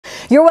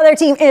Your weather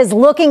team is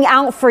looking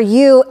out for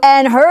you,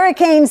 and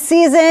hurricane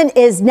season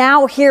is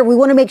now here. We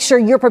want to make sure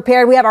you're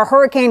prepared. We have our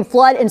hurricane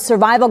flood and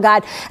survival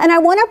guide, and I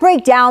want to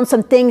break down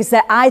some things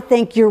that I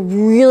think you're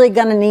really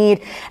going to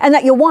need and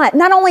that you want,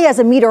 not only as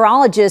a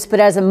meteorologist, but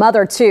as a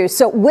mother too.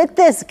 So with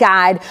this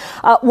guide,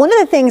 one of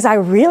the things I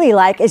really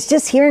like is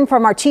just hearing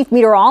from our chief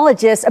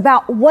meteorologist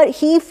about what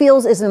he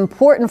feels is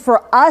important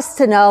for us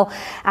to know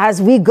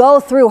as we go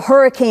through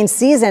hurricane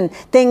season.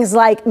 Things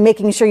like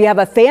making sure you have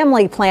a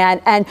family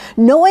plan and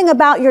knowing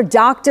about your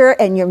doctor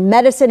and your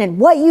medicine and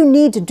what you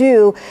need to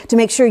do to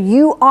make sure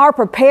you are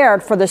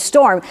prepared for the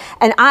storm.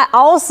 And I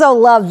also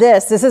love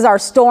this. This is our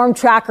Storm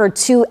Tracker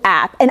 2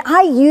 app. And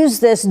I use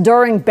this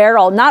during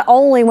Beryl, not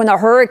only when the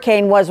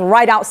hurricane was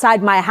right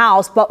outside my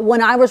house, but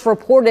when I was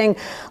reporting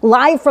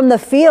live from the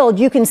field.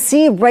 You can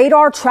see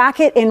radar, track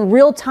it in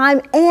real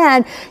time,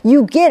 and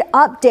you get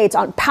updates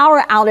on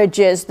power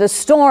outages, the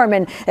storm,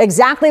 and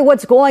exactly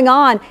what's going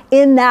on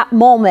in that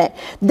moment.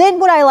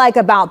 Then what I like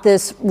about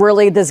this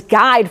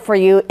guide for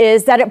you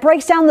is that it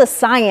breaks down the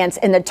science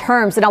and the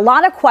terms. And a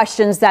lot of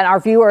questions that our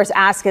viewers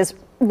ask is,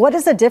 what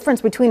is the difference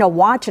between a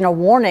watch and a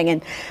warning?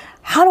 And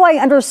how do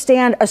I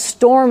understand a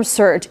storm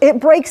surge? It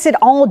breaks it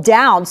all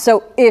down.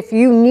 So if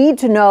you need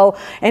to know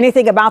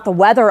anything about the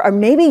weather, or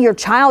maybe your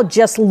child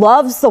just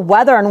loves the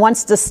weather and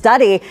wants to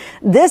study,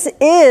 this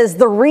is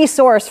the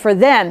resource for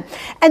them.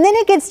 And then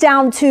it gets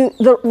down to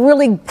the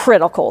really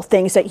critical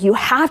things that you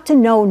have to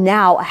know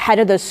now ahead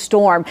of the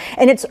storm.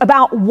 And it's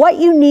about what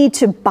you need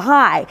to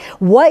buy,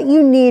 what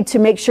you need to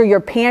make sure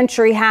your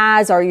pantry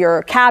has or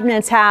your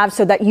cabinets have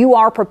so that you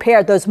are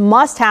prepared. Those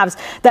must-haves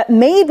that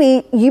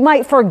maybe you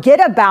might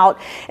forget about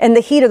in the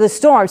heat of the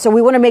storm. So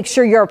we want to make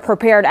sure you're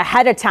prepared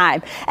ahead of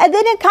time. And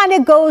then it kind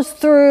of goes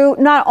through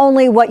not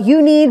only what you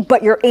need,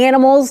 but your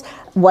animals,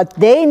 what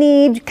they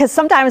need, because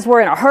sometimes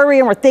we're in a hurry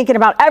and we're thinking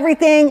about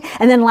everything,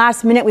 and then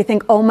last minute we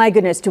think, oh my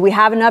goodness, do we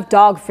have enough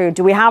dog food?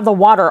 Do we have the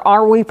water?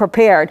 Are we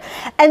prepared?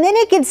 And then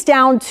it gets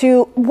down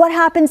to what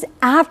happens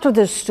after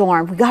the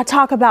storm. We got to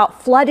talk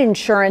about flood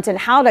insurance and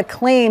how to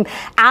claim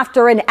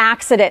after an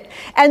accident.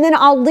 And then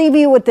I'll leave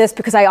you with this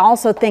because I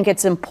also think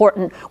it's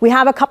important. We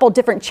have a couple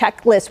different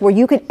checklists where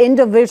you can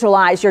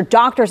individualize your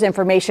doctor's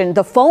information,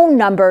 the phone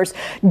numbers,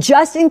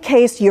 just in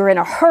case you're in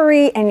a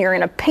hurry and you're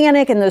in a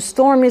panic and the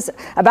storm is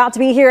about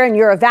to be here and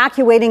you're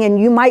evacuating and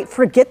you might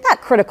forget that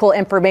critical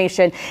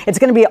information. It's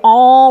going to be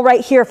all right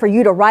here for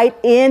you to write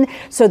in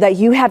so that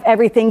you have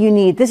everything you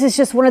need. This is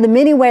just one of the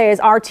many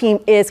ways our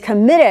team is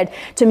committed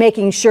to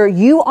making sure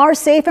you are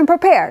safe and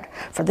prepared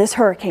for this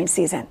hurricane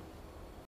season.